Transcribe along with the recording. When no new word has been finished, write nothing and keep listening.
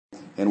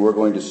and we're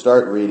going to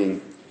start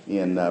reading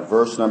in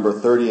verse number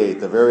 38,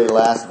 the very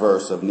last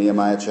verse of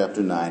Nehemiah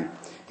chapter 9,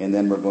 and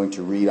then we're going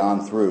to read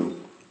on through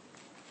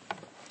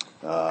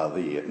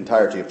the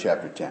entirety of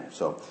chapter 10.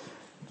 So,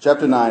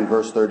 chapter 9,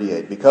 verse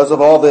 38, because of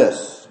all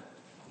this,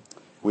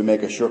 we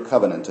make a sure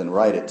covenant and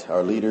write it.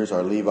 Our leaders,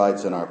 our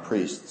Levites, and our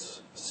priests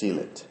seal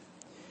it.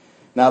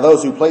 Now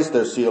those who placed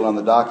their seal on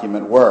the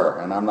document were,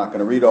 and I'm not going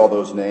to read all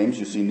those names.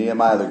 You see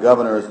Nehemiah the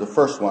governor is the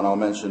first one. I'll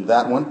mention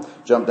that one.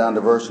 Jump down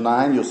to verse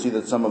 9. You'll see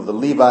that some of the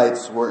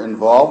Levites were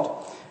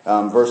involved.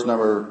 Verse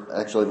number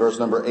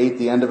 8,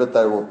 the end of it,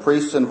 there were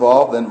priests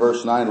involved. Then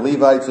verse 9,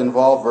 Levites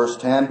involved. Verse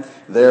 10,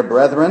 their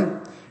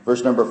brethren.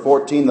 Verse number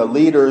 14, the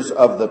leaders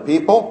of the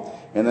people.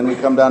 And then we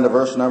come down to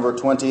verse number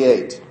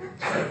 28.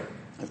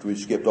 After we've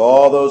skipped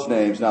all those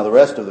names, now the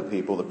rest of the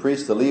people, the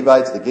priests, the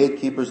Levites, the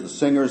gatekeepers, the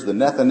singers, the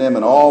Nethinim,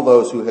 and all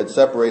those who had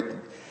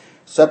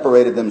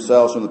separated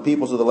themselves from the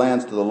peoples of the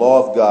lands to the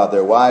law of God,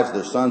 their wives,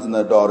 their sons, and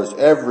their daughters,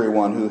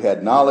 everyone who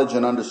had knowledge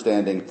and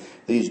understanding,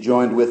 these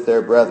joined with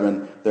their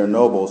brethren, their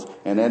nobles,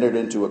 and entered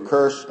into a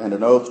curse and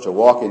an oath to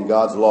walk in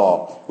God's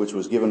law, which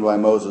was given by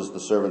Moses, the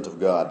servant of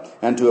God,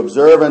 and to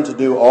observe and to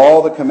do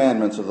all the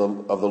commandments of the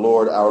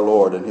Lord our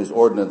Lord, and his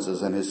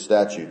ordinances and his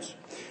statutes.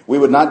 We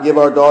would not give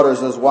our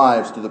daughters as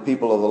wives to the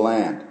people of the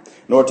land,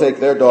 nor take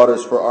their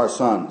daughters for our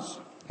sons.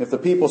 If the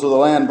peoples of the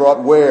land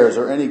brought wares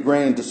or any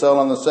grain to sell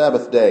on the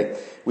Sabbath day,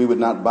 we would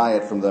not buy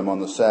it from them on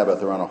the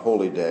Sabbath or on a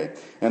holy day,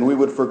 and we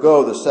would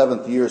forego the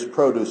 7th year's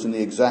produce in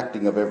the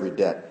exacting of every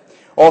debt.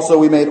 Also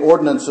we made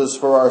ordinances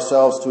for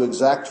ourselves to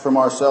exact from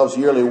ourselves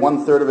yearly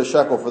 1/3 of a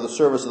shekel for the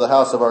service of the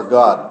house of our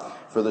God,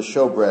 for the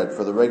showbread,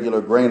 for the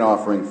regular grain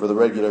offering, for the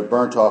regular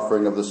burnt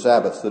offering of the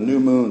Sabbaths, the new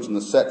moons and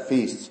the set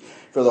feasts,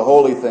 for the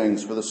holy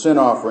things, for the sin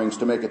offerings,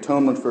 to make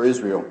atonement for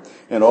Israel,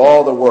 and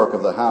all the work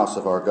of the house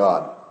of our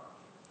God.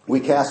 We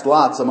cast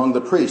lots among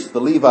the priests,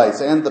 the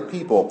Levites, and the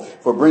people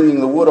for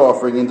bringing the wood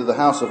offering into the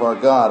house of our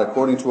God,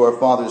 according to our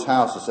father's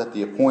houses, at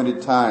the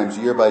appointed times,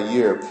 year by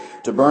year,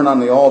 to burn on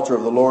the altar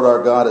of the Lord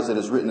our God, as it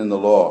is written in the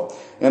law.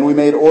 And we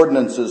made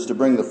ordinances to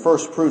bring the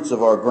first fruits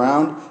of our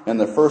ground, and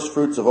the first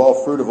fruits of all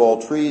fruit of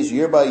all trees,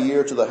 year by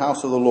year, to the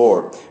house of the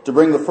Lord, to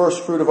bring the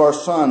first fruit of our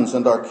sons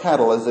and our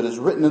cattle, as it is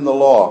written in the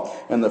law,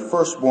 and the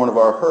firstborn of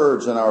our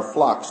herds and our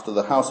flocks, to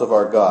the house of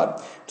our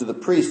God, to the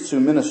priests who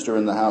minister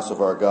in the house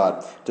of our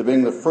God, to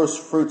bring the first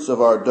fruits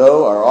of our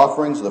dough, our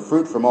offerings, the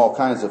fruit from all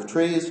kinds of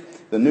trees,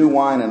 the new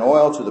wine and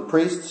oil, to the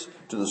priests,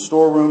 to the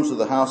storerooms of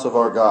the house of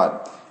our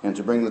God, and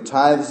to bring the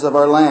tithes of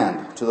our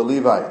land to the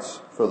Levites.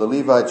 For the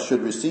Levites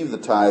should receive the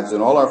tithes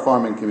in all our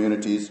farming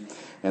communities,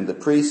 and the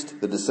priest,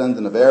 the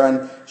descendant of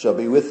Aaron, shall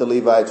be with the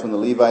Levites when the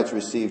Levites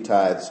receive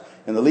tithes.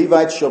 And the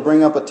Levites shall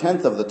bring up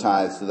 1/10 of the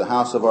tithes to the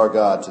house of our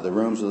God, to the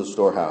rooms of the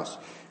storehouse.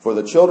 For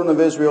the children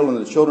of Israel and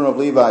the children of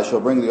Levi shall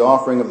bring the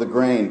offering of the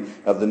grain,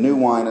 of the new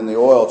wine, and the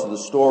oil to the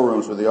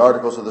storerooms where the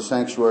articles of the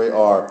sanctuary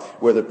are,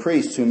 where the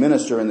priests who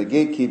minister and the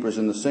gatekeepers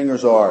and the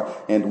singers are,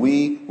 and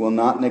we will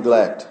not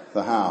neglect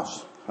the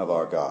house of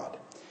our God.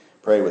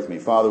 Pray with me.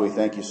 Father, we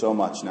thank you so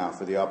much now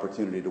for the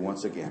opportunity to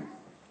once again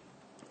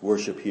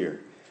worship here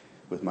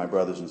with my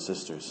brothers and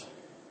sisters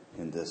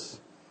in this,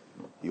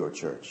 your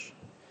church.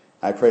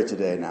 I pray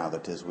today now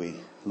that as we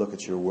look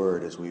at your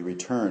word, as we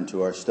return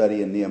to our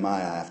study in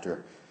Nehemiah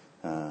after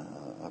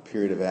a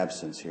period of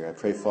absence here, I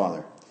pray,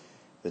 Father,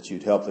 that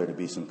you'd help there to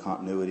be some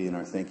continuity in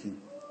our thinking.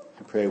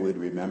 I pray we'd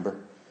remember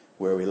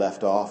where we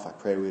left off. I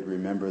pray we'd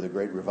remember the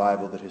great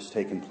revival that has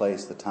taken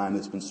place, the time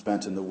that's been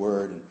spent in the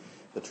word, and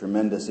the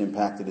tremendous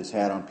impact it has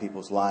had on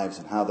people's lives,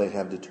 and how they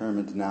have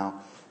determined now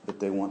that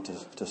they want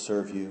to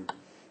serve you.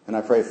 And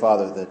I pray,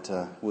 Father,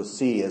 that we'll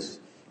see as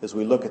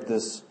we look at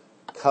this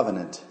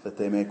covenant that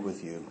they make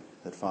with you,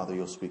 that, Father,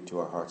 you'll speak to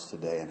our hearts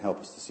today and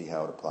help us to see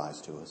how it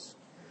applies to us.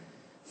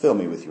 Fill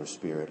me with your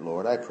Spirit,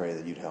 Lord. I pray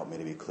that you'd help me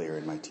to be clear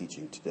in my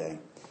teaching today.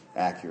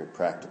 Accurate,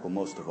 practical,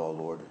 most of all,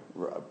 Lord,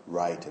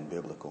 right and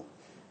biblical.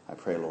 I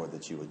pray, Lord,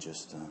 that you would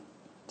just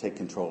take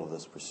control of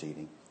this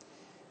proceeding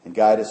and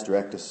guide us,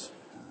 direct us,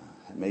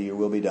 and may your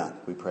will be done.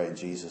 We pray in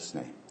Jesus'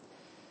 name.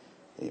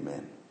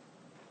 Amen.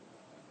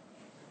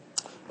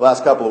 The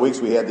last couple of weeks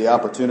we had the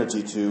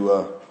opportunity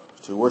to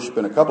worship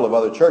in a couple of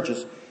other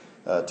churches.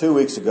 2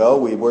 weeks ago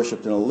we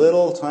worshiped in a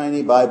little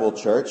tiny Bible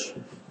church.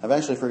 I've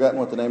actually forgotten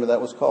what the name of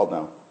that was called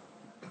now.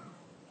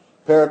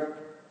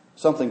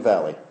 Pleasant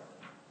Valley,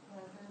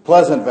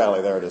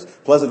 there it is.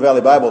 Pleasant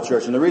Valley Bible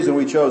Church. And the reason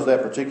we chose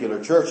that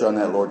particular church on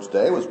that Lord's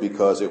Day was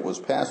because it was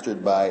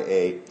pastored by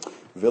a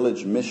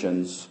village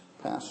missions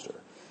pastor.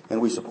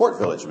 And we support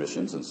village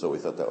missions, and so we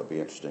thought that would be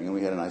interesting. And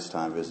we had a nice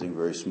time visiting, a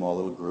very small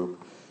little group,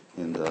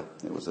 and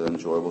it was an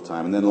enjoyable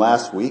time. And then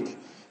last week,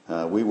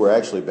 we were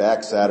actually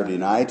back Saturday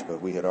night,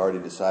 but we had already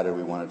decided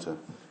we wanted to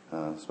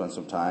spend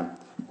some time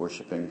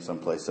worshiping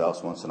someplace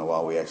else. Once in a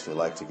while we actually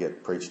like to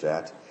get preached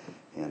at.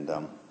 And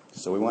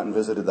so we went and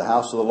visited the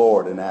House of the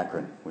Lord in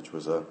Akron, which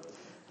was a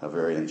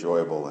very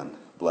enjoyable and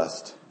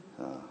blessed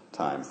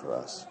time for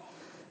us.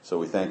 So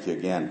we thank you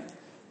again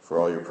for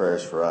all your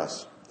prayers for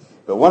us.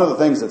 But one of the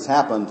things that's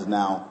happened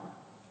now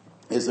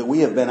is that we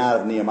have been out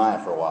of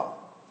Nehemiah for a while.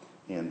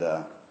 And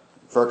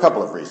for a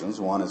couple of reasons.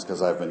 One is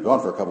because I've been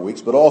gone for a couple of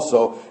weeks, but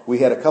also we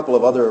had a couple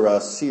of other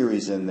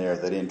series in there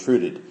that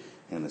intruded.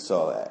 And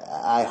so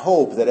I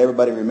hope that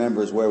everybody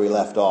remembers where we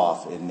left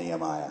off in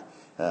Nehemiah.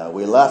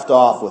 We left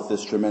off with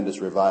this tremendous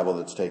revival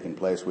that's taken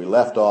place. We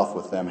left off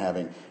with them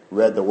having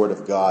read the Word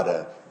of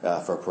God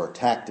for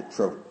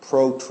a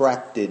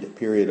protracted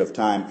period of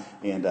time,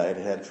 and it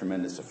had a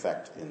tremendous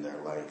effect in their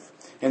life.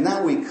 And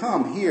now we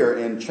come here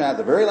in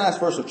the very last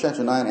verse of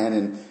chapter 9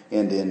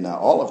 and in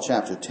all of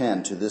chapter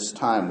 10 to this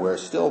time where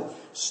still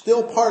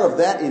part of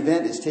that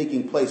event is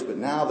taking place, but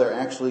now they're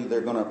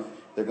going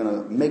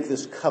to make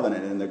this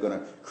covenant, and they're going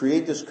to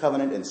create this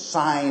covenant and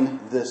sign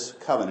this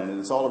covenant, and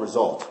it's all a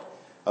result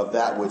of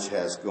that which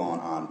has gone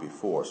on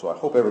before. So I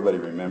hope everybody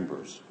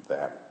remembers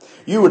that.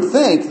 You would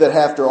think that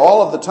after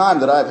all of the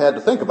time that I've had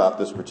to think about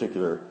this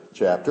particular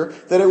chapter,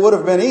 that it would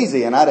have been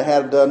easy and I'd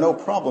have had no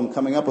problem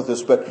coming up with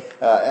this. But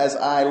as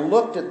I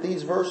looked at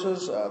these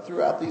verses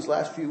throughout these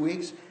last few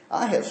weeks,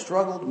 I have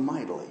struggled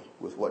mightily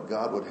with what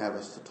God would have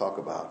us to talk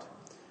about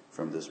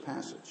from this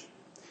passage.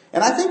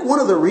 And I think one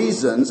of the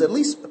reasons, at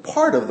least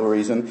part of the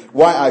reason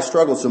why I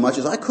struggled so much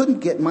is I couldn't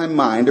get my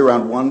mind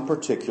around one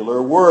particular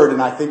word.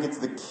 And I think it's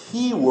the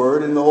key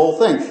word in the whole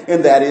thing.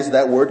 And that is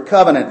that word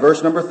covenant.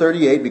 Verse number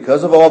 38,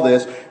 because of all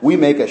this, we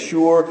make a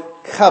sure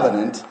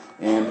covenant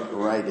and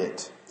write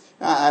it.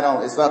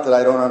 It's not that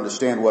I don't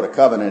understand what a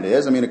covenant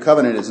is. I mean, a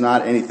covenant is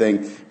not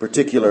anything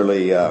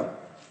particularly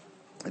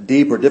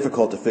deep or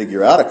difficult to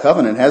figure out. A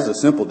covenant has a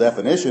simple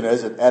definition.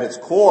 At its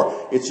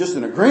core, it's just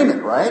an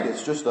agreement, right?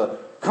 It's just a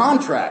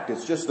contract.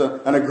 It's just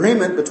an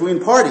agreement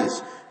between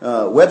parties.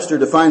 Webster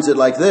defines it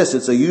like this.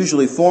 It's a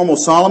usually formal,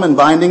 solemn, and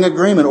binding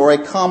agreement, or a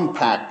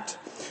compact.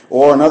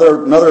 Or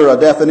another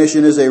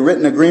definition is a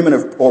written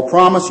agreement or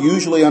promise,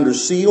 usually under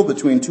seal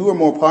between two or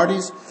more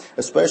parties,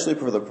 especially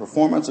for the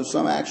performance of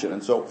some action.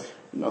 And so,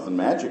 nothing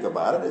magic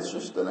about it. It's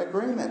just an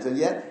agreement. And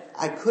yet,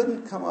 I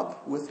couldn't come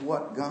up with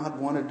what God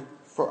wanted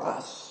for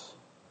us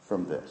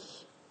from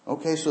this.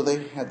 Okay, so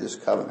they had this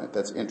covenant.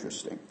 That's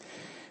interesting.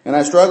 And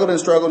I struggled and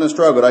struggled and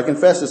struggled. I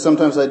confess that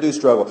sometimes I do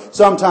struggle.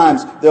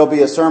 Sometimes there'll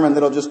be a sermon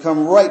that'll just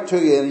come right to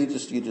you, and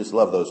you just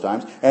love those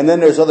times. And then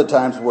there's other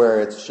times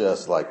where it's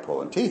just like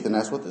pulling teeth, and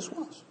that's what this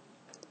was.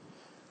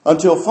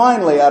 Until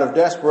finally, out of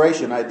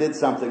desperation, I did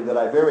something that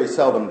I very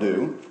seldom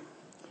do.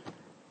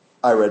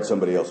 I read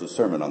somebody else's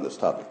sermon on this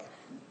topic.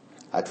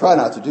 I try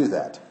not to do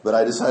that, but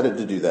I decided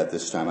to do that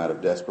this time out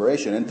of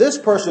desperation. And this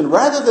person,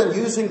 rather than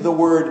using the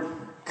word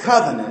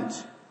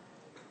covenant,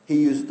 he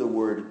used the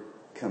word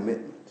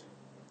commitment.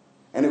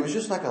 And it was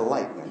just like a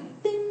light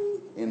went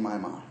bing in my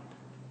mind.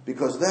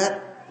 Because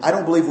I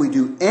don't believe we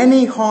do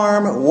any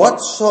harm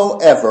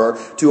whatsoever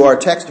to our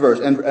text verse.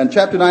 And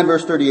chapter 9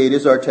 verse 38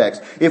 is our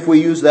text. If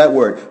we use that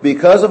word.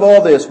 Because of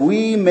all this,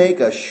 we make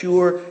a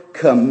sure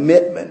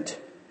commitment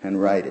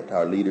and write it.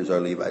 Our leaders, our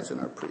Levites, and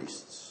our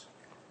priests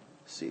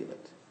seal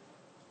it.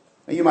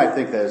 Now you might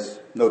think there's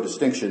no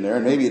distinction there.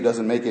 And maybe it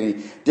doesn't make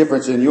any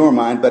difference in your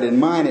mind. But in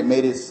mine it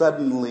made it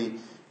suddenly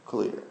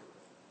clear.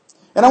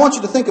 And I want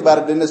you to think about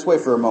it in this way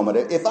for a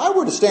moment. If I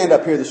were to stand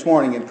up here this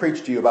morning and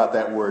preach to you about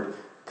that word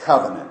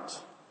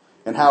covenant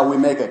and how we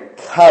make a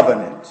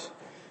covenant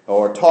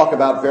or talk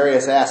about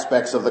various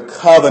aspects of the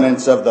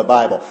covenants of the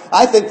Bible,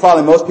 I think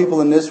probably most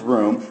people in this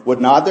room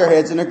would nod their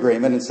heads in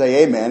agreement and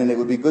say amen, and it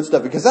would be good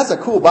stuff because that's a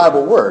cool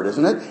Bible word,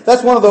 isn't it?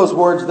 That's one of those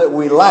words that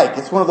we like.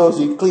 It's one of those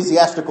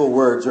ecclesiastical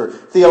words or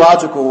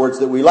theological words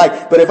that we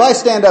like. But if I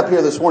stand up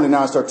here this morning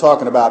now and start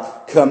talking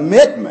about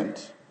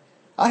commitment,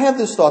 I have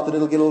this thought that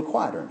it'll get a little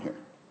quieter in here.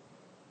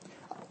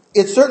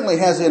 It certainly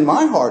has in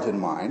my heart and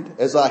mind,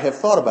 as I have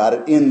thought about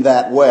it in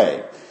that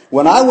way.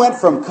 When I went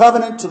from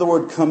covenant to the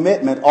word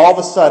commitment, all of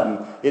a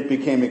sudden it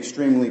became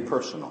extremely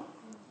personal.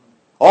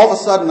 All of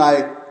a sudden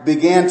I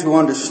began to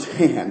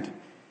understand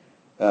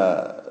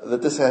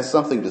that this has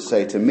something to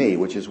say to me,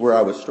 which is where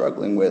I was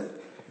struggling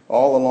with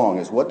all along,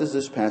 is what does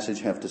this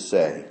passage have to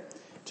say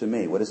to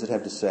me? What does it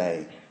have to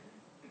say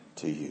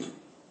to you?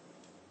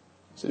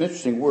 It's an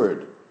interesting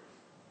word,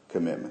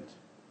 commitment.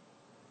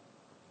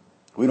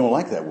 We don't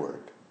like that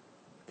word,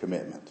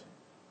 commitment,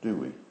 do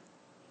we?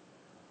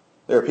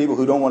 There are people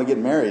who don't want to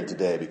get married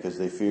today because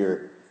they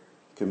fear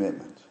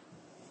commitment.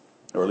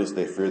 Or at least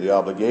they fear the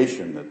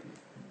obligation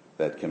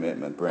that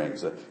commitment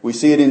brings. We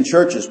see it in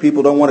churches.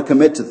 People don't want to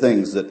commit to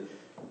things that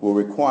will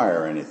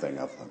require anything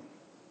of them.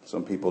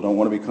 Some people don't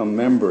want to become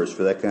members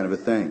for that kind of a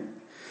thing.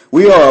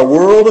 We are a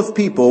world of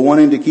people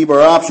wanting to keep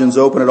our options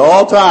open at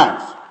all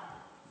times.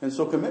 And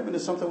so commitment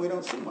is something we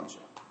don't see much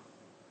of.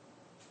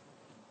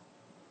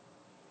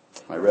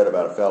 I read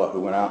about a fellow who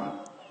went out and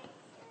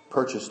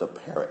purchased a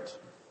parrot.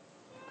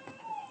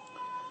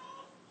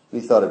 He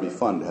thought it'd be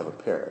fun to have a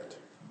parrot.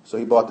 So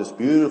he bought this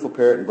beautiful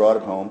parrot and brought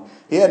it home.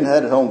 He hadn't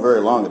had it home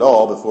very long at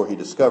all before he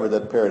discovered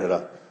that the parrot had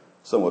a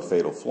somewhat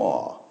fatal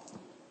flaw.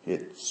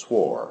 It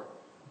swore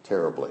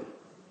terribly.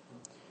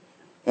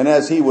 And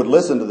as he would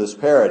listen to this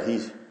parrot,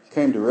 he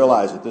came to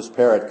realize that this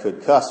parrot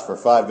could cuss for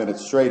 5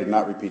 minutes straight and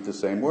not repeat the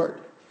same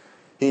word.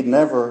 He'd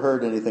never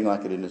heard anything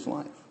like it in his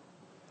life.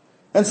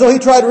 And so he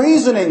tried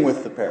reasoning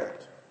with the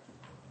parrot.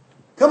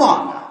 Come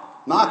on now,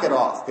 knock it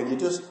off. Can you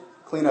just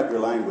clean up your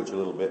language a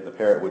little bit? And the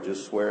parrot would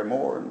just swear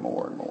more and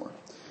more and more.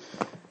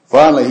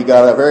 Finally, he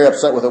got very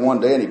upset with it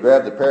one day, and he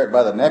grabbed the parrot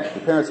by the neck. The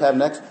parrots have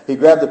necks. He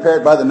grabbed the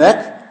parrot by the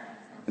neck,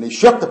 and he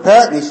shook the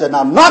parrot, and he said,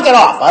 now knock it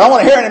off. I don't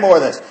want to hear any more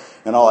of this.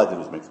 And all I did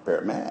was make the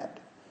parrot mad.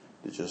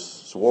 It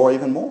just swore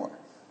even more.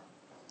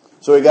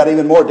 So he got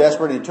even more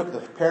desperate, and he took the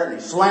parrot,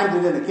 and he slammed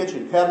it in the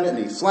kitchen cabinet, and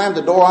he slammed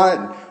the door on it,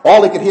 and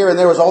all he could hear in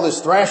there was all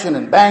this thrashing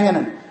and banging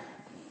and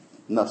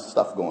enough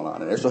stuff going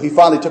on in there. So he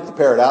finally took the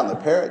parrot out, and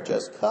the parrot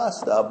just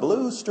cussed a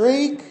blue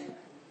streak.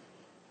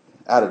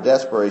 Out of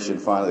desperation,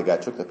 finally, the guy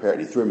took the parrot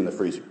and he threw him in the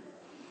freezer.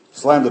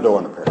 Slammed the door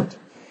on the parrot.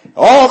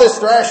 All this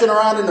thrashing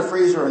around in the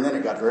freezer, and then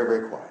it got very,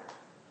 very quiet.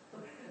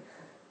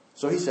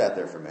 So he sat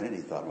there for a minute, and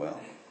he thought, well,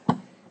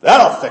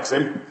 that'll fix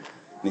him. And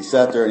he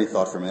sat there and he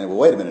thought for a minute, well,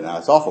 wait a minute now,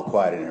 it's awful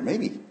quiet in here.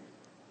 Maybe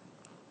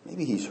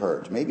he's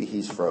hurt. Maybe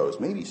he's froze.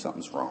 Maybe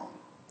something's wrong.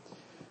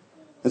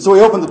 And so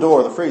he opened the door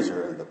of the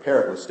freezer, and the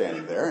parrot was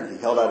standing there, and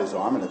he held out his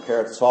arm, and the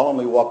parrot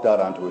solemnly walked out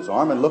onto his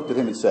arm and looked at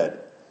him and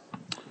said,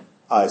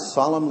 I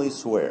solemnly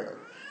swear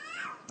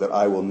that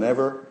I will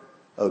never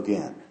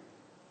again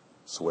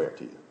swear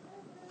to you.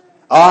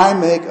 I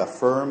make a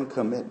firm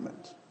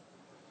commitment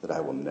that I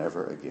will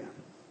never again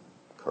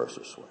curse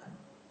or swear.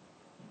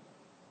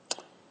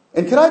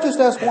 And can I just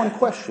ask one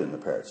question, the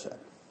parrot said.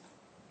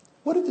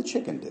 What did the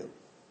chicken do?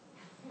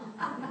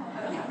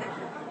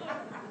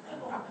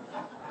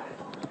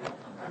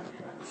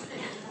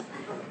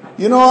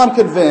 You know, I'm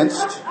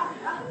convinced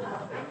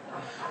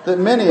that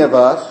many of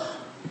us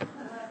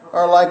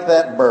are like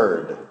that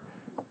bird.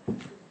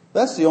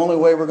 That's the only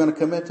way we're going to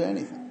commit to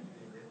anything,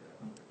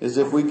 is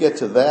if we get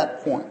to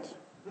that point.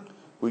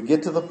 We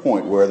get to the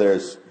point where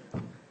there's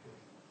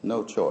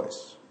no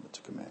choice but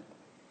to commit.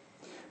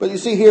 But you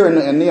see here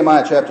in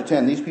Nehemiah chapter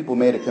 10, these people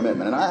made a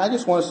commitment. And I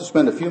just want us to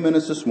spend a few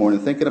minutes this morning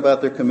thinking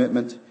about their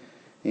commitment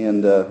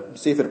and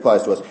see if it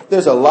applies to us.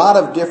 There's a lot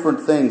of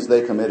different things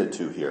they committed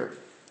to here.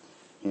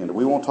 And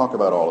we won't talk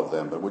about all of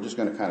them, but we're just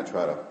going to kind of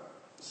try to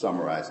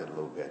summarize it a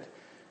little bit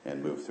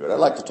and move through it. I'd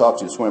like to talk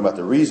to you this morning about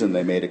the reason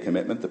they made a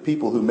commitment, the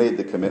people who made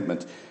the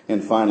commitment,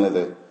 and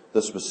finally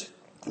the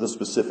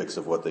specifics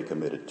of what they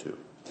committed to.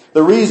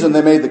 The reason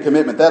they made the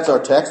commitment, that's our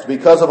text.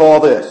 Because of all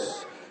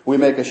this, we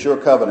make a sure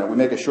covenant, we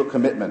make a sure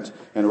commitment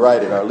and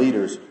write it. Our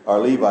leaders, our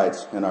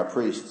Levites, and our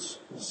priests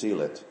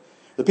seal it.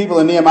 The people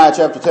in Nehemiah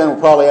chapter 10 were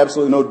probably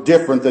absolutely no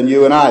different than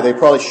you and I. They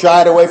probably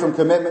shied away from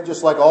commitment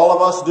just like all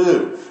of us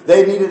do.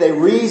 They needed a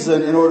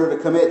reason in order to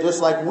commit,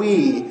 just like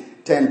we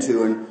tend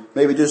to, and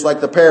maybe just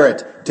like the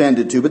parrot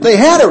tended to. But they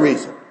had a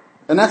reason.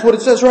 And that's what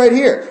it says right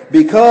here.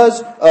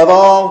 Because of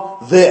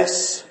all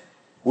this,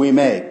 we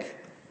make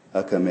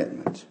a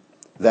commitment.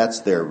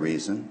 That's their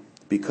reason.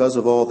 Because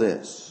of all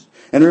this.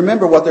 And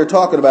remember what they're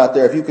talking about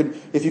there.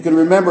 If you can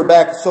remember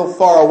back so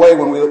far away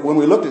when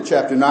we looked at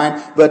chapter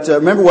 9, but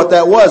remember what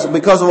that was.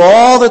 Because of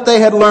all that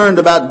they had learned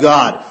about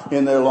God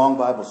in their long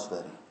Bible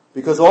study.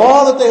 Because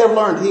all that they had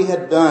learned, He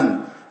had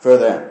done for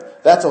them.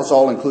 That's what's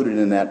all included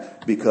in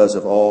that. Because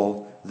of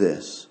all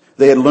this.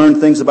 They had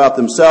learned things about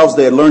themselves.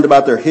 They had learned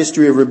about their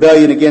history of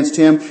rebellion against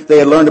Him. They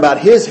had learned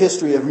about His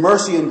history of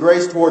mercy and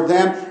grace toward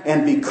them.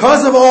 And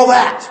because of all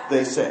that,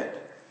 they said,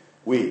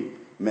 we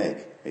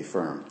make a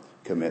firm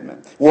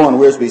commitment. Warren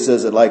Wiersbe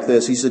says it like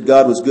this. He said,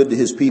 God was good to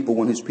His people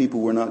when His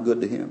people were not good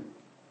to Him.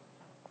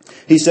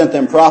 He sent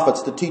them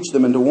prophets to teach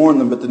them and to warn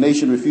them, but the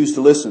nation refused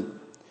to listen.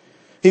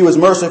 He was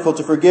merciful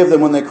to forgive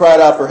them when they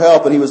cried out for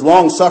help, and He was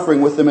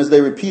long-suffering with them as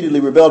they repeatedly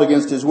rebelled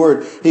against His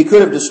word. He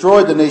could have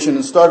destroyed the nation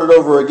and started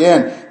over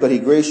again, but He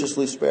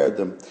graciously spared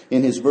them.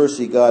 In His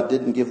mercy, God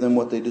didn't give them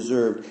what they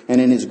deserved, and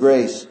in His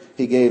grace,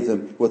 He gave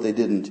them what they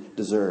didn't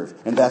deserve.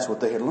 And that's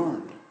what they had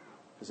learned,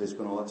 as they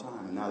spent all that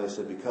time. And now they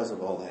said, because of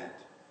all that,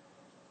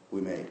 we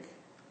make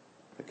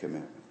a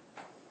commitment.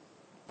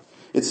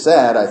 It's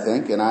sad, I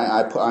think, and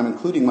I'm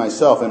including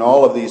myself in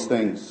all of these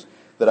things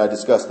that I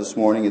discussed this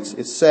morning.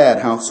 It's sad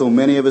how so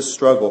many of us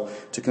struggle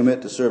to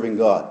commit to serving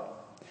God.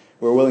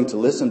 We're willing to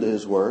listen to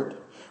His Word.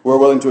 We're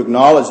willing to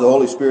acknowledge the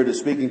Holy Spirit is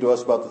speaking to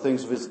us about the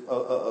things of His,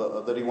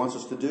 that He wants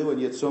us to do,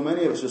 and yet so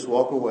many of us just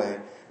walk away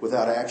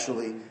without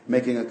actually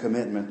making a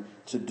commitment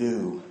to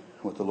do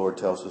what the Lord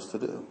tells us to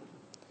do.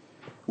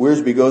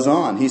 Wiersbe goes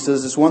on. He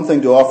says it's one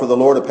thing to offer the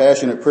Lord a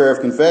passionate prayer of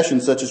confession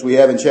such as we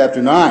have in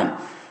chapter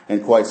 9,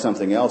 and quite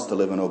something else to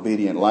live an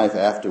obedient life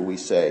after we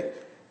say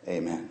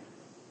Amen.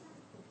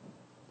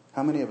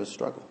 How many of us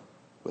struggle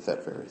with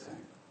that very thing?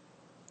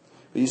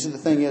 But you see, the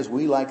thing is,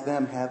 we, like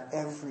them, have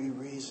every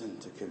reason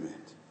to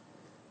commit.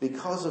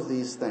 Because of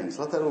these things.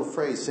 Let that little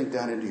phrase sink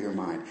down into your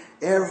mind.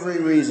 Every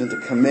reason to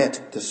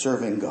commit to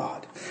serving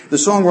God. The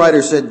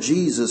songwriter said,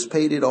 Jesus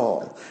paid it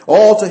all.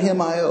 All to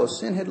Him I owe.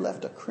 Sin had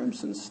left a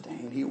crimson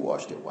stain. He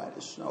washed it white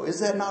as snow.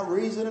 Is that not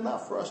reason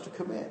enough for us to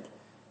commit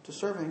to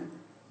serving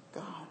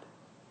God?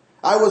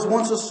 I was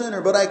once a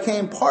sinner, but I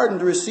came pardon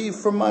to receive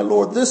from my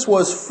Lord. This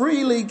was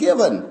freely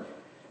given.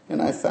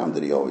 And I found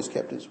that He always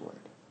kept His word.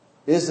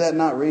 Is that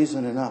not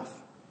reason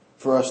enough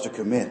for us to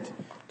commit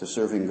to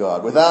serving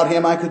God? Without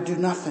Him, I could do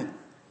nothing.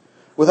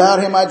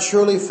 Without him, I'd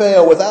surely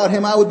fail. Without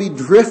him, I would be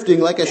drifting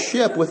like a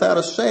ship without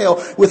a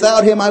sail.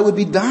 Without him, I would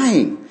be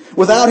dying.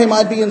 Without him,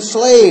 I'd be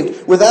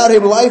enslaved. Without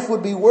him, life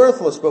would be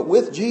worthless. But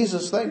with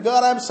Jesus, thank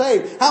God I'm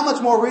saved. How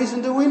much more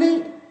reason do we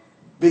need?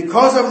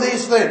 Because of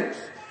these things,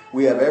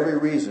 we have every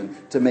reason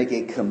to make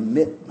a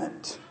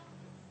commitment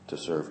to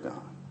serve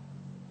God.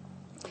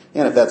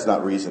 And if that's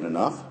not reason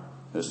enough,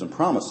 there's some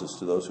promises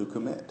to those who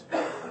commit.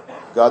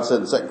 God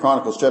said in 2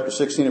 Chronicles chapter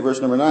 16 and verse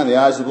number 9, the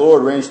eyes of the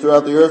Lord range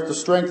throughout the earth to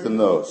strengthen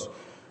those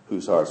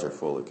whose hearts are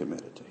fully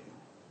committed to Him.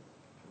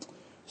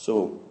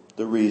 So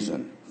the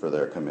reason for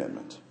their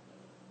commitment.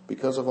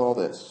 Because of all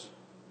this,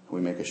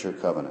 we make a sure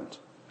covenant,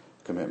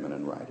 commitment,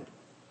 and write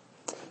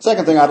it.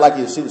 Second thing I'd like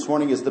you to see this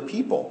morning is the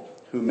people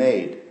who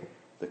made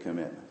the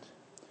commitment.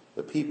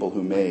 The people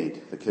who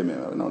made the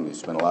commitment. I don't need to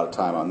spend a lot of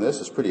time on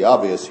this. It's pretty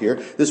obvious here.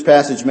 This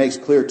passage makes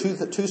clear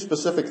two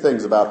specific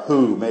things about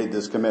who made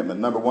this commitment.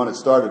 Number one, it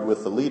started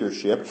with the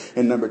leadership.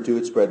 And number two,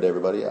 it spread to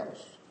everybody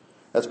else.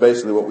 That's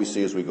basically what we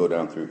see as we go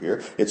down through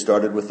here. It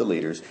started with the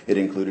leaders. It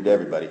included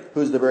everybody.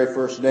 Who's the very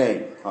first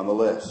name on the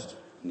list?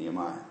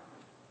 Nehemiah.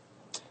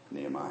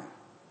 Nehemiah.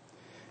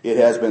 It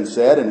has been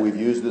said, and we've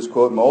used this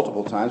quote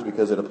multiple times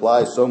because it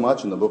applies so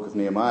much in the book of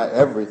Nehemiah,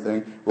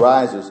 everything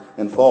rises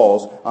and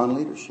falls on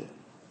leadership.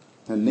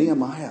 And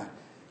Nehemiah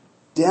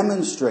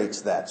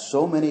demonstrates that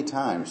so many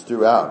times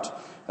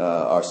throughout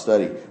our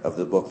study of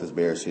the book that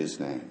bears his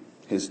name.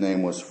 His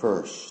name was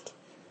first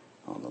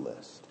on the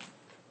list.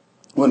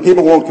 When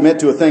people won't commit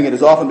to a thing, it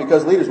is often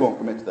because leaders won't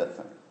commit to that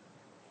thing.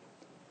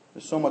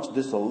 There's so much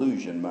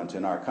disillusionment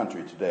in our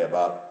country today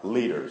about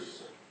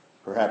leaders.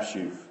 Perhaps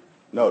you've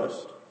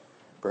noticed.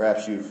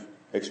 Perhaps you've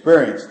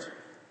experienced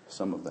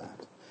some of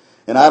that.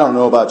 And I don't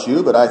know about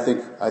you, but I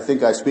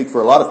think I speak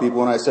for a lot of people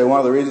when I say one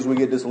of the reasons we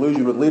get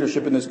disillusioned with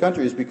leadership in this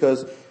country is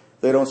because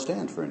they don't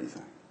stand for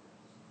anything.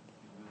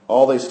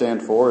 All they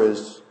stand for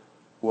is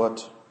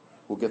what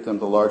will get them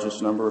the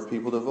largest number of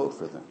people to vote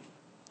for them.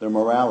 Their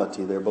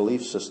morality, their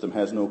belief system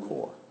has no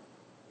core.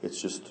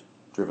 It's just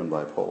driven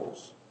by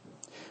polls.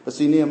 But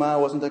see, Nehemiah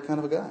wasn't that kind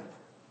of a guy.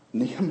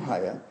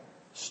 Nehemiah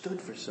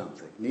stood for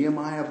something.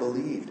 Nehemiah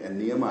believed, and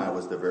Nehemiah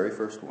was the very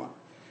first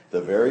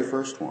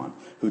one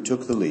who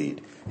took the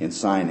lead in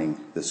signing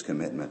this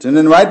commitment. And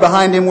then right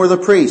behind him were the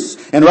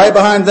priests, and right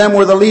behind them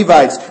were the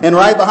Levites, and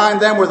right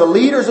behind them were the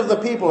leaders of the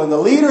people and the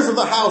leaders of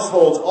the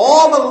households.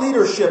 All the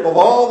leadership of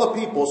all the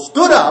people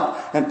stood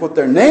up and put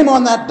their name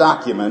on that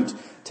document,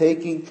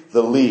 taking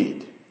the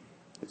lead.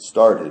 It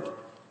started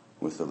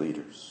with the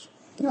leaders.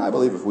 I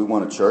believe if we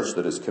want a church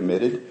that is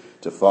committed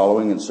to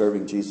following and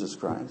serving Jesus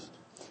Christ,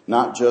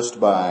 not just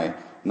by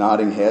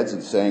nodding heads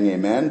and saying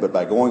amen, but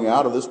by going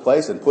out of this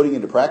place and putting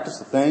into practice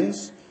the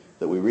things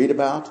that we read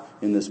about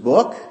in this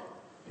book,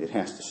 it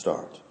has to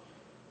start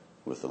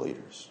with the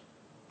leaders.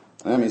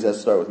 And that means it has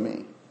to start with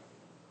me.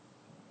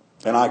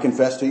 And I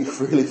confess to you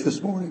freely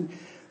this morning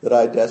that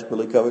I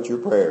desperately covet your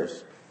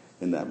prayers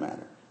in that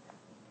matter.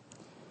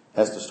 It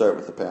has to start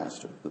with the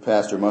pastor. The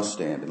pastor must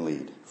stand and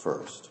lead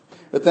first.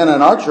 But then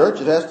in our church,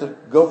 it has to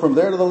go from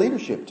there to the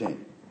leadership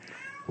team.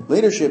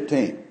 Leadership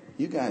team.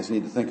 You guys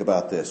need to think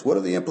about this. What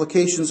are the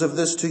implications of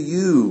this to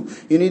you?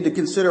 You need to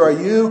consider, are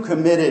you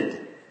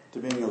committed to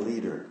being a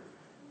leader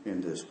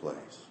in this place?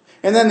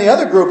 And then the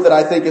other group that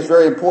I think is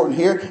very important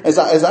here, as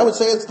I would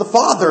say, it's the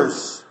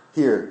fathers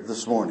here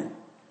this morning.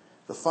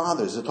 The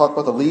fathers. They talk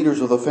about the leaders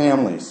of the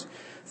families.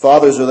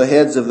 Fathers are the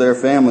heads of their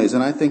families.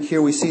 And I think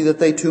here we see that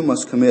they too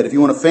must commit. If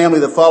you want a family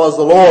that follows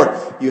the Lord,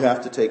 you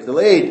have to take the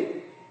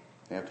lead.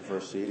 You have to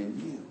first see it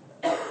in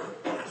you.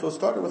 So it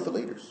started with the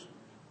leaders.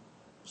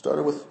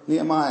 Started with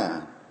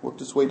Nehemiah, worked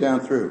its way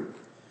down through.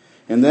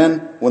 And then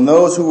when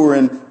those who were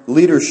in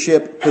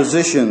leadership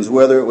positions,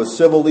 whether it was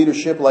civil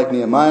leadership like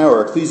Nehemiah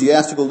or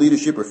ecclesiastical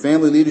leadership or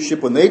family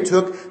leadership, when they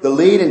took the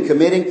lead in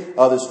committing,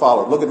 others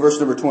followed. Look at verse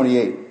number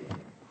 28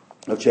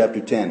 of chapter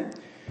 10.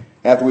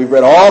 After we've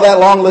read all that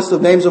long list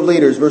of names of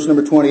leaders, verse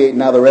number 28,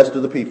 now the rest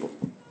of the people.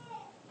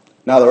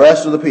 Now the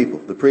rest of the people,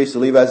 the priests, the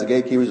Levites, the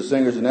gatekeepers, the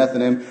singers, the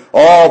Nethinim,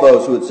 all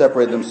those who had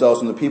separated themselves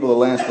from the people of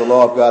the lands to the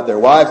law of God, their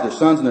wives, their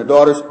sons, and their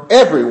daughters,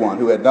 everyone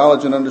who had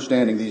knowledge and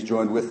understanding, these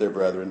joined with their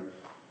brethren,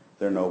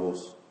 their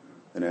nobles,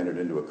 and entered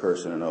into a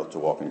curse and an oath to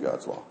walk in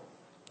God's law.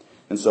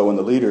 And so when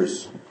the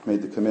leaders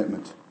made the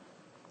commitment,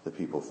 the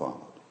people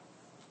followed.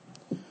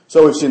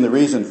 So we've seen the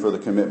reason for the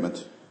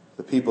commitment,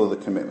 the people of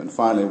the commitment.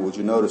 Finally, would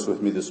you notice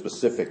with me the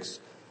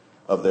specifics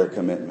of their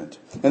commitment?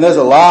 And there's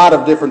a lot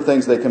of different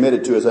things they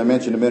committed to, as I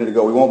mentioned a minute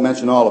ago. We won't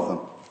mention all of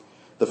them.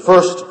 The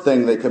first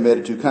thing they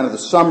committed to, kind of the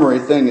summary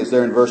thing, is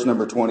there in verse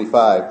number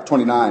 29,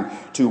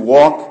 to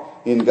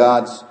walk in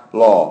God's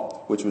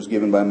law, which was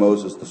given by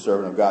Moses, the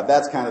servant of God.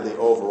 That's kind of the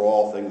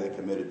overall thing they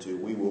committed to.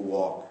 We will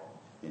walk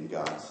in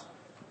God's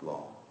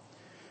law.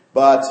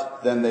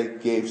 But then they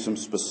gave some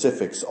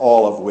specifics,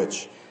 all of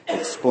which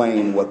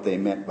explain what they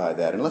meant by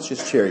that. And let's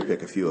just cherry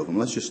pick a few of them.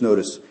 Let's just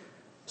notice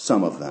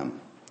some of them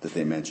that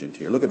they mentioned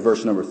here. Look at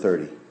verse number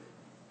 30.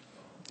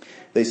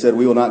 They said,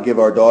 we will not give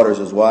our daughters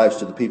as wives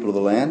to the people of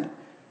the land,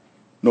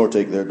 nor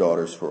take their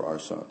daughters for our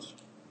sons.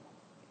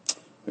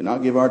 We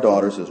not give our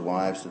daughters as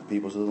wives to the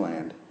peoples of the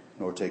land,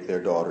 nor take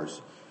their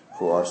daughters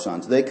for our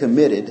sons. They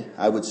committed,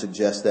 I would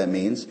suggest that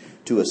means,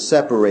 to a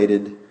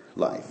separated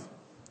life.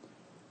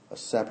 A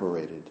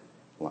separated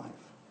life.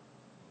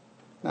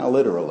 Now,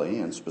 literally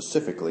and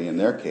specifically in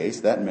their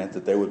case, that meant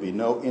that there would be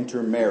no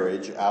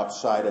intermarriage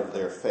outside of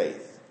their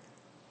faith.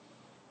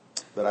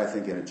 But I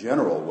think in a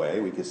general way,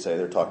 we could say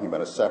they're talking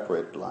about a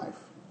separate life.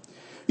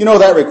 You know,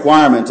 that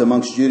requirement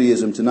amongst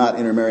Judaism to not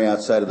intermarry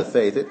outside of the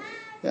faith,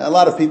 a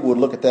lot of people would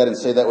look at that and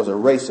say that was a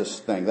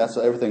racist thing.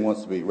 Everything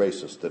wants to be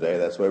racist today.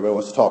 That's what everybody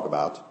wants to talk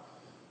about.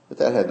 But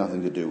that had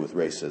nothing to do with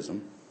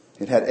racism.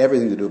 It had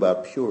everything to do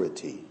about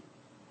purity.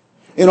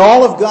 In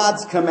all of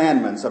God's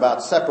commandments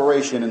about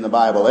separation in the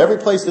Bible, every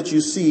place that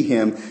you see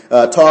him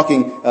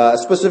talking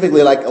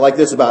specifically like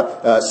this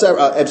about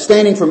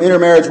abstaining from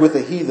intermarriage with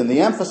the heathen,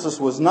 the emphasis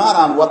was not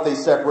on what they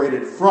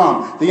separated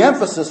from. The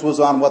emphasis was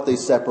on what they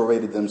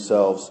separated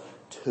themselves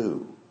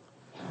to.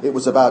 It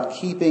was about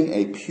keeping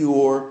a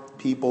pure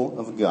people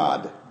of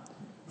God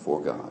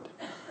for God.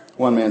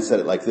 One man said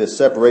it like this: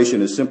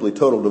 separation is simply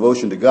total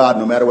devotion to God,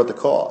 no matter what the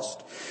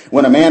cost.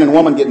 When a man and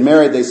woman get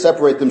married, they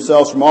separate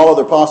themselves from all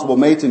other possible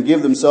mates and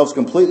give themselves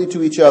completely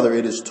to each other.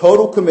 It is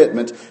total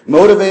commitment,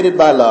 motivated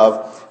by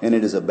love, and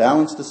it is a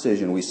balanced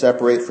decision. We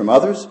separate from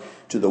others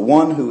to the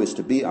one who is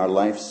to be our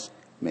life's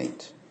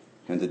mate.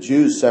 And the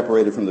Jews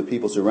separated from the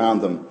peoples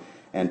around them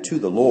and to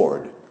the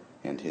Lord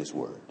and his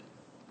word.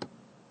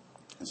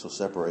 And so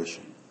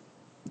separation.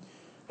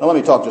 Now let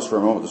me talk just for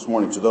a moment this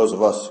morning to those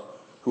of us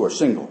who are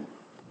single.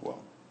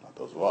 Well, not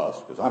those of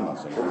us, because I'm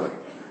not single, but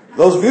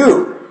those of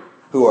you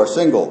who are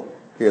single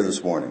here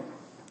this morning.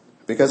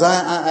 Because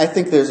I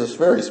think there's this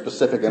very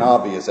specific and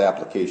obvious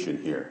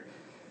application here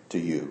to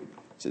you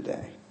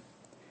today.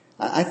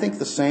 I think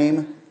there's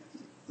a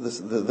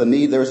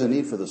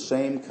need for the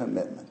same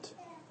commitment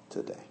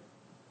today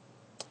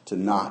to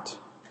not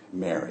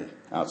marry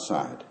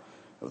outside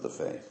of the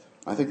faith.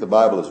 I think the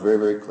Bible is very,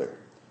 very clear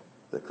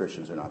that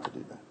Christians are not to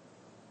do that.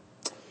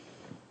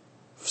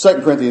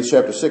 2 Corinthians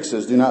chapter 6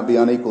 says, do not be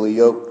unequally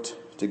yoked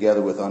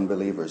together with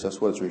unbelievers.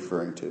 That's what it's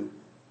referring to.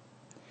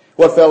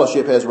 What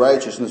fellowship has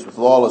righteousness with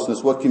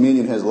lawlessness? What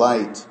communion has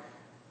light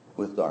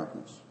with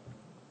darkness?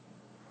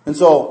 And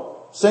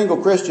so, single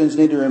Christians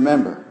need to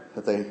remember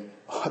that they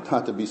ought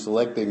not to be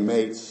selecting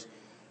mates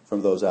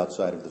from those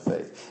outside of the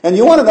faith. And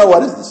you want to know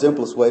what is the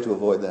simplest way to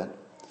avoid that?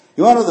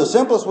 You want to know the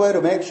simplest way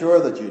to make sure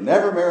that you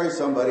never marry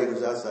somebody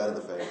who's outside of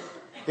the faith?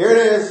 Here it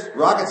is,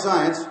 rocket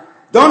science.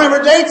 Don't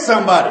ever date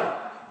somebody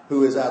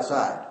who is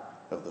outside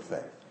of the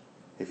faith.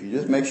 If you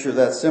just make sure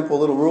that simple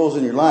little rules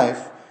in your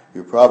life,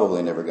 you're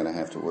probably never going to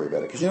have to worry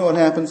about it. Because you know what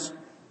happens?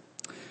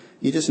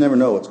 You just never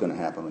know what's going to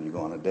happen when you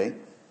go on a date.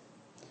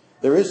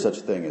 There is such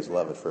a thing as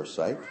love at first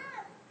sight.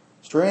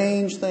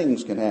 Strange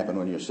things can happen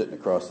when you're sitting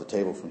across the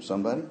table from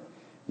somebody.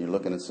 You're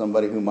looking at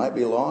somebody who might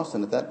be lost,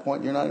 and at that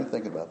point you're not even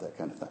thinking about that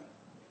kind of thing.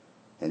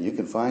 And you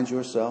can find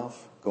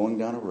yourself going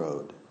down a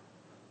road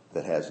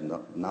that has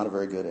not a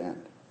very good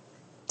end.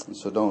 And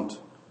so don't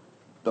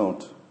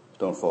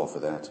fall for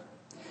that.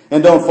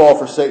 And don't fall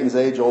for Satan's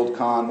age-old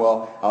con,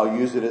 well, I'll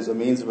use it as a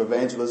means of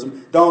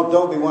evangelism.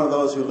 Don't be one of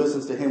those who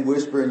listens to him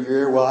whisper in your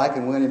ear, well, I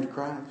can win him to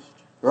Christ.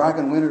 Or I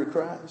can win her to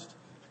Christ.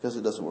 Because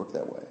it doesn't work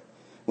that way.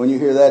 When you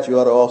hear that, you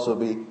ought to also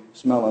be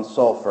smelling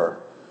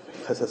sulfur.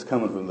 Because that's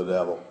coming from the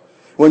devil.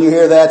 When you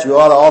hear that, you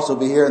ought to also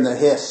be hearing the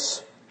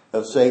hiss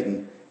of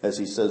Satan as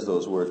he says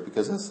those words.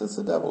 Because it's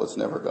the devil. It's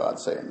never God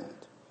saying that.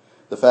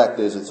 The fact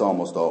is, it's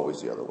almost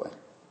always the other way.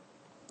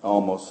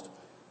 Almost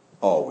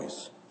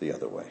always the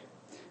other way.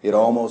 It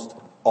almost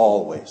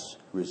always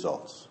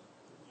results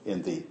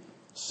in the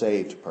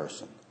saved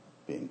person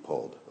being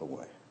pulled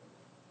away.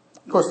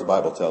 Of course, the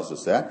Bible tells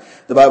us that.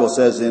 The Bible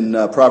says in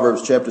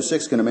Proverbs chapter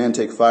 6, can a man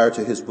take fire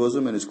to his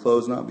bosom and his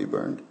clothes not be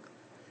burned?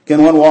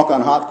 Can one walk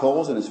on hot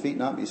coals and his feet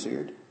not be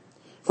seared?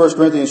 1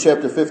 Corinthians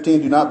chapter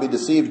 15, do not be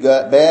deceived.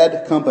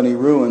 Bad company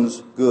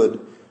ruins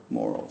good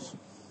morals.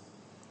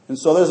 And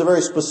so there's a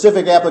very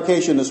specific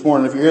application this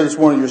morning. If you're here this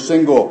morning, you're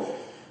single,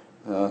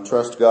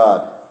 trust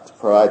God to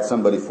provide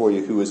somebody for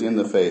you who is in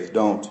the faith.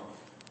 Don't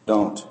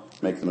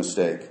make the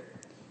mistake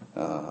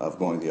of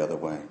going the other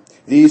way.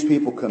 These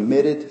people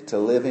committed to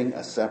living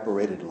a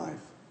separated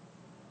life.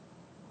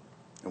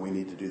 And we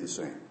need to do the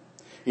same.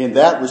 In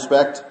that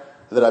respect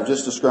that I've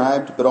just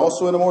described, but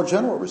also in a more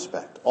general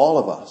respect, all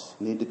of us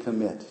need to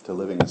commit to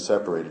living a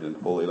separated and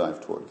holy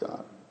life toward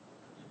God.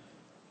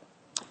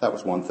 That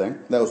was one thing.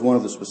 That was one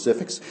of the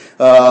specifics.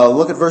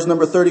 Look at verse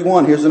number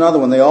 31. Here's another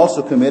one. They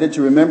also committed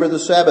to remember the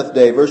Sabbath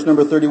day. Verse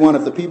number 31,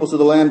 if the peoples of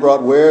the land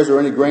brought wares or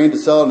any grain to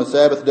sell on the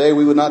Sabbath day,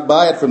 we would not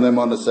buy it from them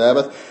on the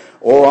Sabbath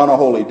or on a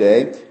holy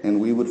day,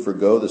 and we would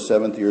forgo the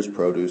seventh year's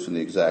produce and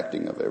the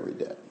exacting of every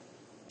debt.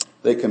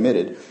 They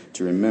committed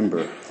to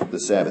remember the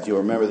Sabbath. You'll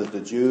remember that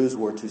the Jews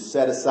were to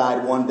set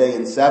aside one day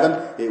in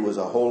 7. It was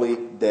a holy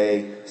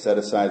day set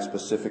aside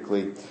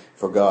specifically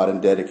for God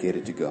and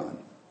dedicated to God.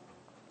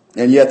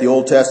 And yet the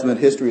Old Testament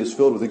history is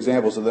filled with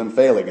examples of them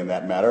failing in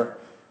that matter,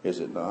 is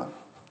it not?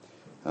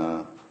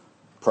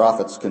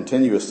 Prophets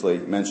continuously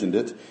mentioned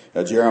it.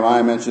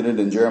 Jeremiah mentioned it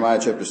in Jeremiah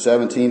chapter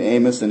 17,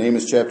 Amos in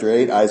Amos chapter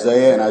 8,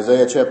 Isaiah in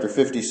Isaiah chapter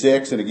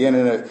 56, and again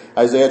in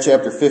Isaiah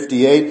chapter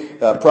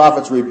 58,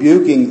 prophets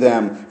rebuking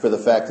them for the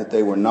fact that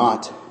they were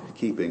not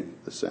keeping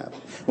the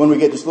Sabbath. When we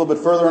get just a little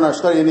bit further in our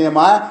study of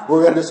Nehemiah,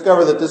 we're going to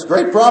discover that this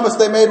great promise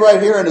they made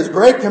right here and this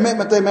great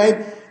commitment they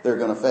made, they're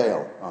going to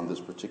fail on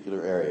this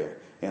particular area.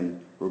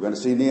 And we're going to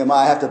see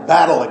Nehemiah have to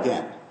battle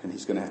again. And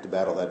he's going to have to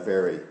battle that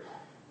very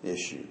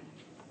issue.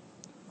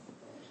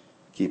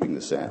 Keeping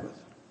the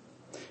Sabbath.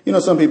 You know,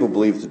 some people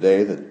believe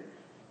today that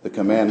the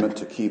commandment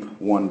to keep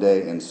one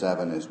day in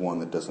 7 is one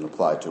that doesn't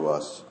apply to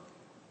us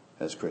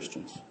as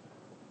Christians.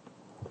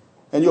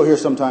 And you'll hear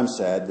sometimes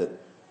said that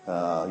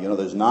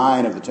there's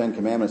 9 of the 10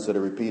 commandments that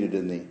are repeated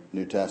in the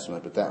New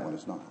Testament, but that one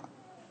is not.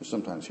 You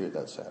sometimes hear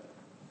that said.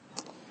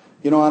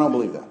 You know, I don't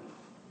believe that.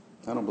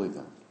 I don't believe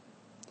that.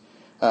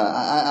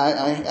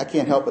 I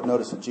can't help but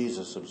notice that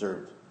Jesus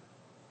observed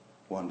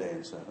one day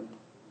in 7.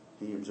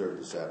 He observed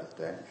the Sabbath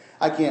day.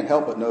 I can't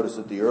help but notice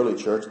that the early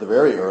church, the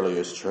very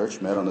earliest church,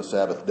 met on the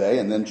Sabbath day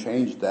and then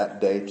changed that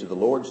day to the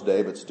Lord's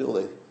day, but still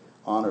they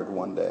honored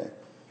one day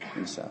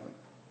in 7.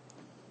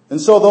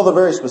 And so though the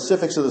very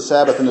specifics of the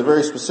Sabbath and the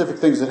very specific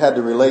things that had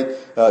to relate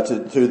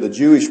to the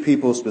Jewish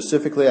people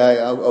specifically,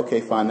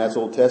 okay, fine, that's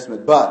Old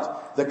Testament.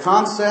 But the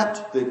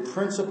concept, the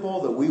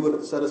principle that we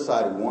would set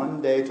aside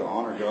one day to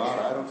honor God,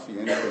 I don't see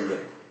anything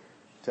that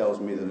tells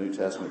me the New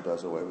Testament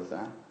does away with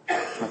that.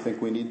 I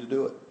think we need to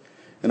do it.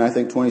 And I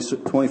think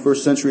 21st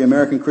century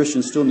American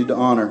Christians still need to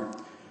honor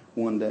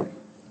one day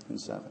in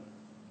 7.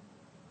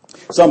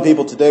 Some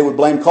people today would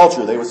blame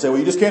culture. They would say, well,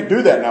 you just can't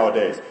do that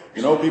nowadays.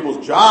 You know,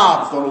 people's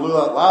jobs don't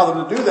allow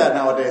them to do that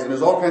nowadays. And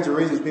there's all kinds of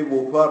reasons people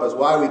will put up as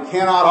why we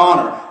cannot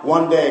honor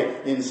one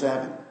day in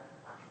 7.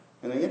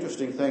 And the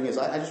interesting thing is,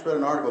 I just read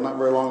an article not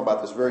very long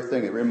about this very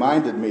thing. It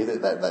reminded me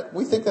that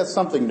we think that's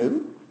something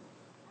new.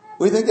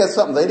 We think that's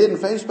something they didn't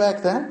face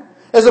back then.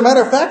 As a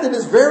matter of fact, in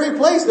this very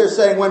place, they're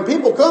saying when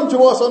people come to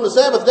us on the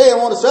Sabbath day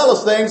and want to sell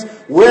us things,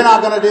 we're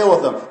not going to deal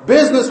with them.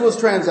 Business was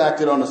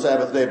transacted on the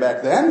Sabbath day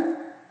back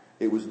then.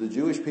 It was the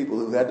Jewish people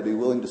who had to be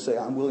willing to say,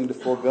 I'm willing to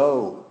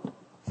forego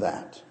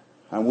that.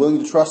 I'm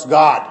willing to trust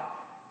God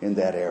in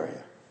that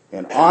area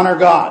and honor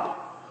God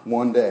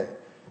one day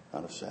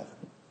out of 7.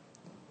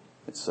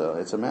 It's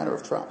a matter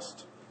of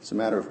trust. It's a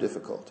matter of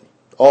difficulty.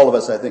 All of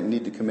us, I think,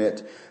 need to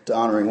commit to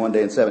honoring one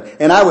day in 7.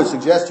 And I would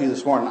suggest to you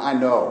this morning, I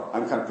know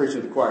I'm kind of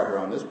preaching to the choir here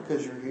on this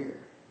because you're here.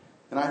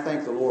 And I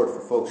thank the Lord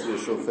for folks who are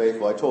so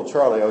faithful. I told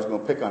Charlie I was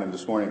going to pick on him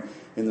this morning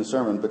in the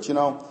sermon. But you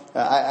know,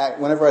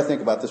 whenever I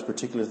think about this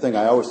particular thing,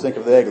 I always think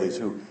of the Egleys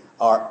who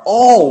are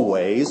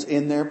always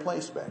in their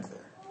place back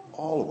there.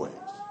 Always.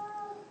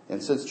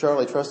 And since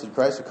Charlie trusted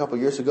Christ a couple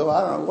years ago,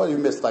 I don't know, he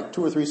missed like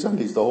 2 or 3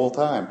 Sundays the whole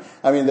time.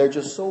 I mean, they're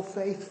just so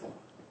faithful.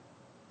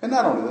 And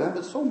not only that,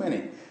 but so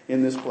many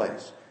in this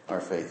place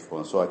are faithful.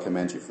 And so I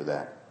commend you for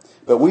that.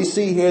 But we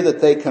see here that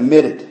they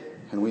committed,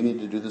 and we need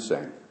to do the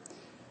same,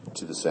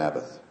 to the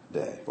Sabbath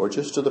day, or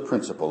just to the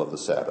principle of the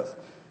Sabbath,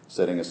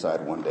 setting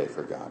aside one day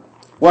for God.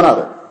 One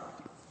other.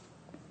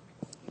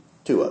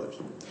 2 others.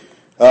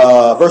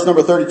 Verse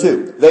number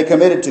 32. They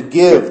committed to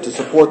give to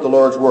support the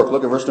Lord's work.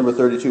 Look at verse number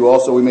 32.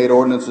 Also we made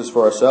ordinances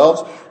for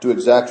ourselves to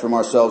exact from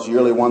ourselves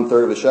yearly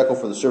 1/3 of a shekel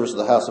for the service of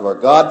the house of our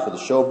God, for the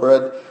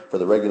showbread, for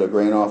the regular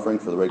grain offering,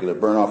 for the regular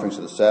burnt offerings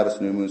of the Sabbaths,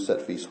 new moons,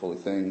 set feasts, holy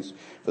things,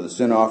 for the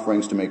sin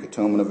offerings to make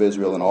atonement of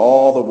Israel, and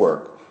all the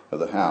work of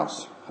the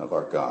house of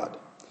our God.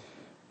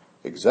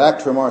 Exact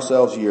from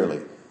ourselves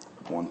yearly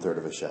 1/3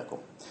 of a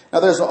shekel. Now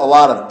there's a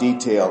lot of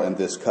detail in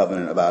this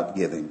covenant about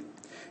giving.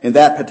 In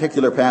that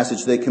particular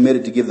passage, they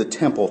committed to give the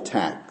temple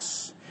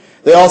tax.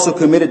 They also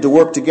committed to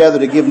work together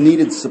to give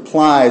needed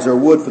supplies or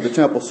wood for the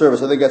temple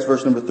service. I think that's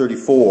verse number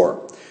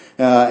 34.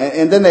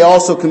 And then they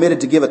also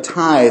committed to give a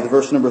tithe,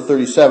 verse number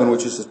 37,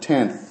 which is a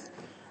 10th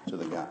to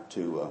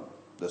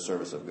the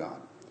service of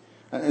God.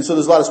 And so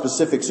there's a lot of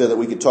specifics there that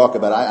we could talk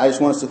about. I just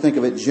want us to think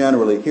of it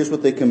generally. Here's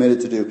what they committed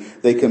to do.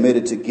 They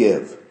committed to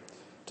give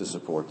to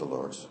support the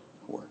Lord's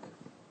work.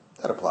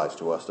 That applies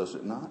to us, does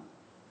it not?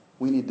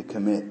 We need to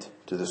commit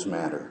to this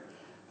matter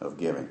of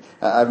giving.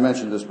 I've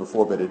mentioned this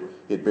before, but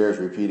it bears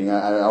repeating.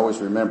 I always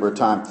remember a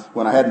time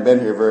when I hadn't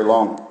been here very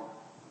long,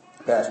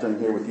 pastoring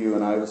here with you,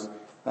 and I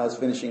was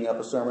finishing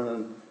up a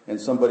sermon, and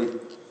somebody,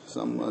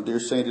 some dear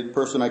sainted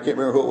person, I can't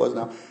remember who it was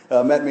now,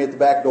 met me at the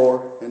back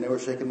door, and they were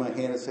shaking my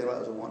hand and saying, well,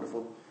 that was a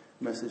wonderful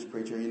message,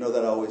 preacher. You know,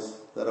 that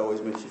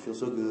always makes you feel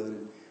so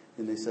good.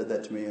 And they said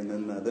that to me,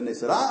 and then they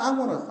said, I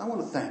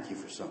want to thank you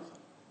for something.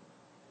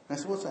 I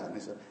said, what's that? And they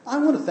said, I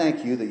want to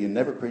thank you that you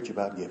never preach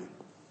about giving.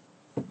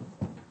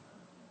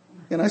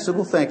 And I said,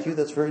 well, thank you.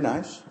 That's very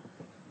nice.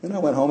 And I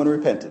went home and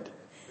repented.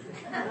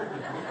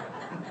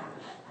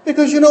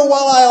 Because, you know,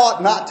 while I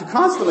ought not to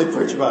constantly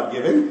preach about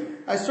giving,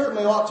 I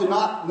certainly ought to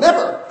not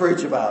never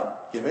preach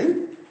about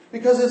giving,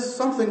 because it's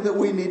something that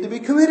we need to be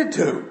committed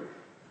to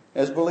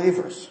as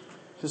believers.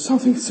 It's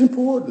something that's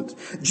important.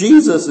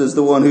 Jesus is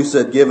the one who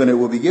said, given it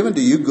will be given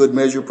to you, good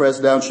measure,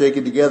 pressed down,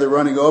 shaken together,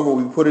 running over,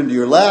 will be put into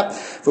your lap.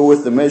 For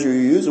with the measure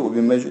you use, it will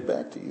be measured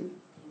back to you.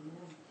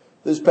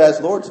 This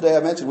past Lord's Day, I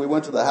mentioned we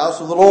went to the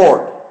house of the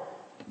Lord.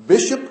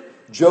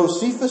 Bishop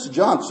Josephus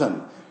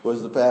Johnson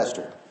was the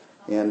pastor.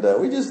 And that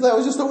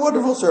was just a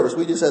wonderful service.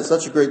 We just had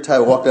such a great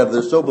time. We walked out of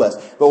there so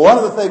blessed. But one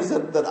of the things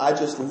that I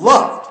just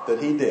loved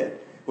that he did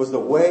was the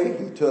way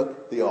he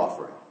took the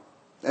offering.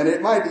 And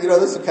it might, this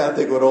is the kind of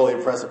thing that would only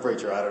impress a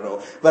preacher, I don't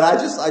know. But I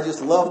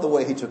just loved the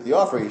way he took the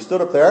offering. He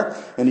stood up there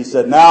and he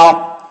said,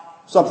 now,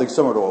 something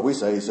similar to what we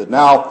say. He said,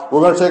 now,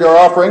 we're going to take our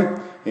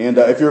offering. And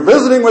if you're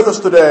visiting with us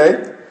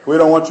today, we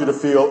don't want you to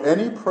feel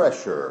any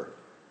pressure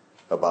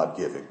about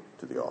giving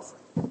to the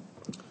offering.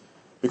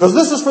 Because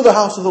this is for the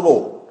house of the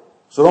Lord.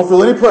 So don't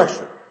feel any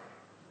pressure.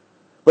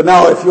 But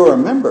now if you're a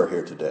member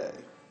here today,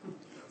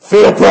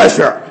 feel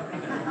pressure.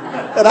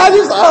 And I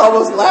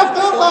almost laughed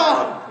out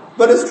loud.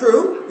 But it's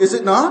true, is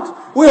it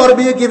not? We ought to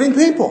be a giving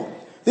people.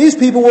 These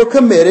people were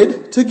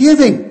committed to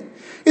giving.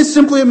 It's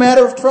simply a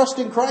matter of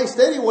trusting Christ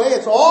anyway.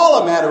 It's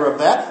all a matter of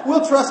that.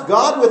 We'll trust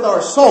God with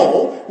our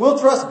soul. We'll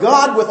trust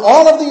God with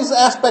all of these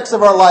aspects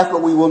of our life,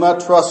 but we will not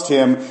trust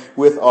Him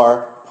with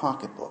our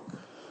pocketbook.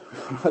 We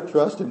will not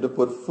trust Him to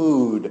put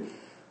food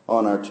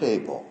on our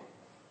table.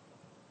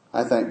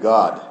 I thank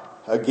God.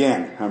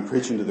 Again, I'm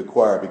preaching to the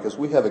choir because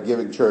we have a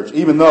giving church.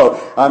 Even though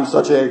I'm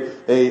such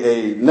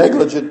a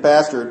negligent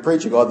pastor in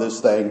preaching on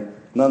this thing,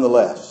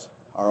 nonetheless,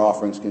 our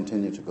offerings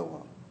continue to go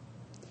on.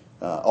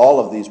 All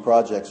of these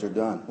projects are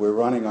done. We're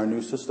running our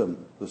new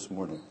system this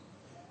morning.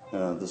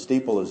 The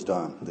steeple is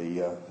done.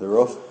 The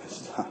roof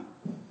is done.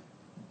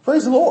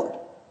 Praise the Lord.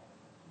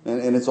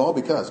 And it's all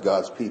because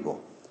God's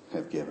people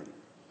have given.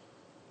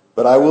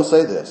 But I will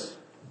say this,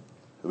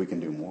 that we can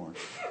do more.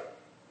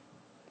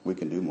 We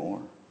can do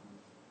more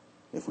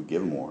if we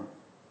give more.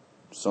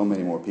 So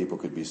many more people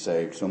could be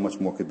saved. So much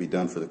more could be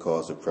done for the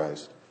cause of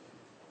Christ.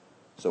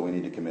 So we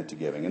need to commit to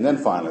giving. And then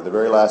finally, the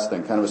very last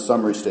thing, kind of a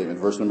summary statement,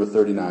 verse number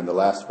 39, the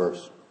last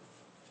verse.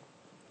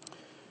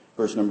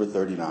 Verse number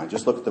 39.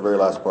 Just look at the very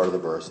last part of the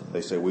verse.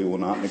 They say, we will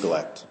not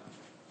neglect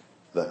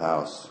the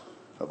house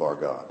of our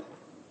God.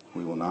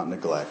 We will not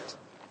neglect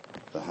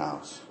the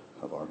house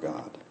of our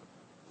God.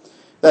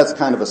 That's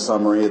kind of a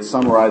summary. It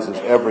summarizes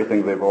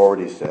everything they've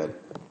already said.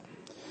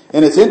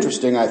 And it's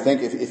interesting, I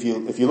think, if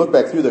you look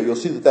back through there, you'll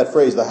see that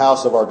phrase, the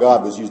house of our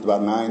God, was used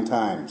about 9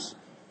 times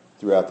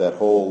throughout that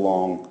whole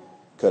long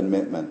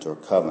commitment or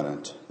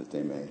covenant that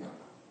they made.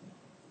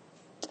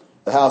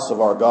 The house of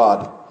our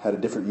God had a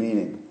different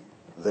meaning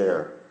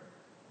there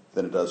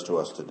than it does to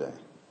us today.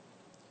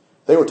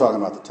 They were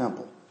talking about the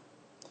temple.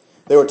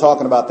 They were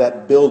talking about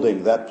that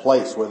building, that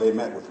place where they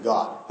met with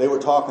God. They were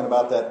talking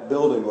about that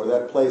building or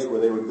that place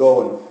where they would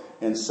go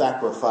and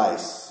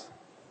sacrifice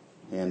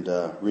and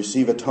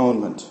receive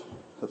atonement,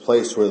 the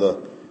place where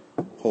the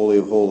Holy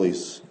of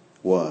Holies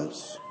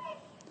was.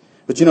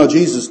 But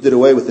Jesus did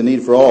away with the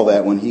need for all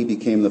that when He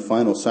became the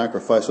final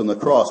sacrifice on the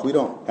cross. We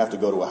don't have to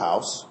go to a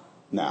house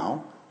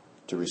now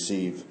to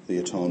receive the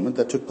atonement.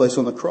 That took place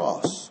on the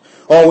cross.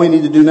 All we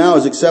need to do now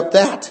is accept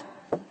that,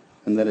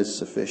 and that is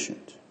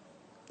sufficient.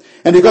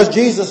 And because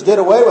Jesus did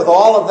away with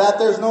all of that,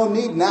 there's no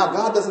need now.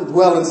 God doesn't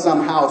dwell in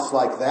some house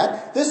like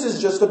that. This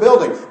is just a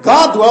building.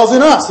 God dwells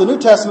in us. The New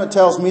Testament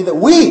tells me that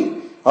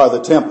we are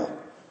the temple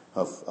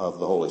of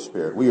the Holy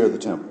Spirit. We are the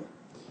temple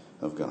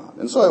of God.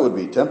 And so it would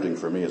be tempting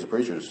for me as a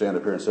preacher to stand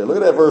up here and say, look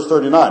at that verse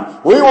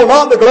 39. We will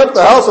not neglect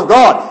the house of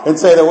God. And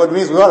say that what it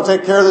means we ought to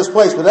take care of this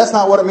place. But that's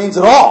not what it means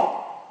at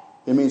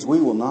all. It means we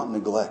will not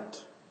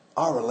neglect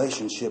our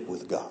relationship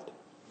with God.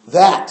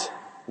 That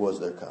was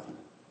their covenant.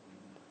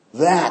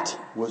 That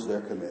was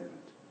their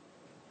commitment.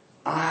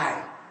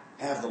 I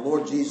have the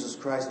Lord Jesus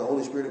Christ, the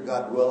Holy Spirit of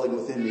God dwelling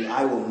within me.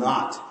 I will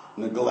not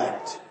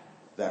neglect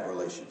that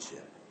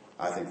relationship.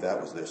 I think that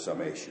was their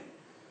summation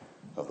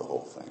of the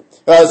whole thing.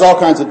 There's all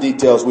kinds of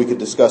details we could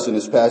discuss in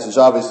this passage.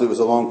 Obviously, it was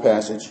a long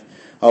passage.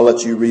 I'll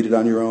let you read it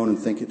on your own and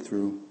think it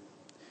through.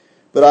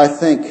 But I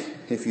think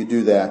if you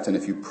do that and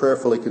if you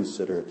prayerfully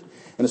consider it,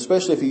 and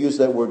especially if you use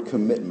that word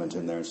commitment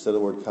in there instead of the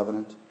word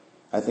covenant,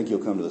 I think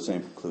you'll come to the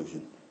same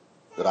conclusion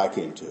that I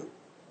came to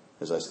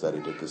as I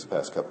studied it this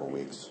past couple of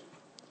weeks.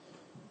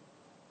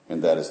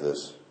 And that is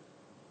this.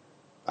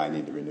 I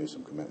need to renew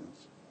some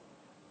commitments.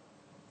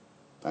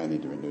 I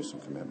need to renew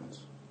some commitments.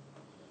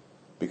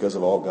 Because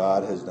of all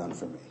God has done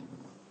for me.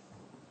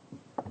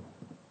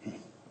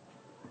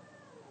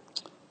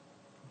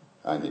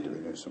 I need to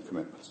renew some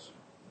commitments.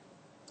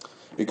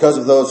 Because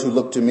of those who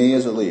look to me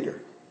as a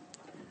leader,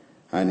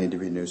 I need to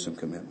renew some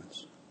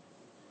commitments.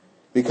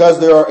 Because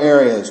there are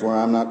areas where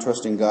I'm not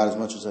trusting God as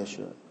much as I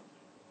should,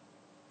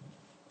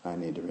 I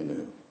need to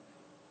renew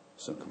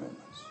some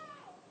commitments.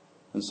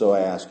 And so I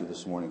ask you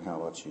this morning, how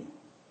about you?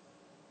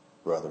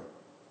 Brother,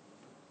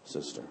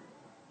 sister,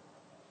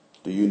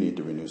 do you need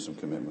to renew some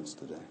commitments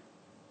today?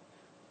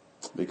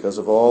 Because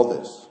of all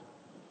this,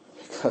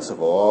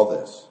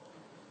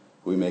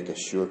 we make a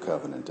sure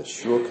covenant, a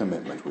sure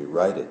commitment. We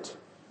write it.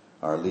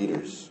 Our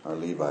leaders, our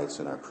Levites,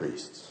 and our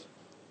priests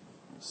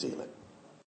seal it.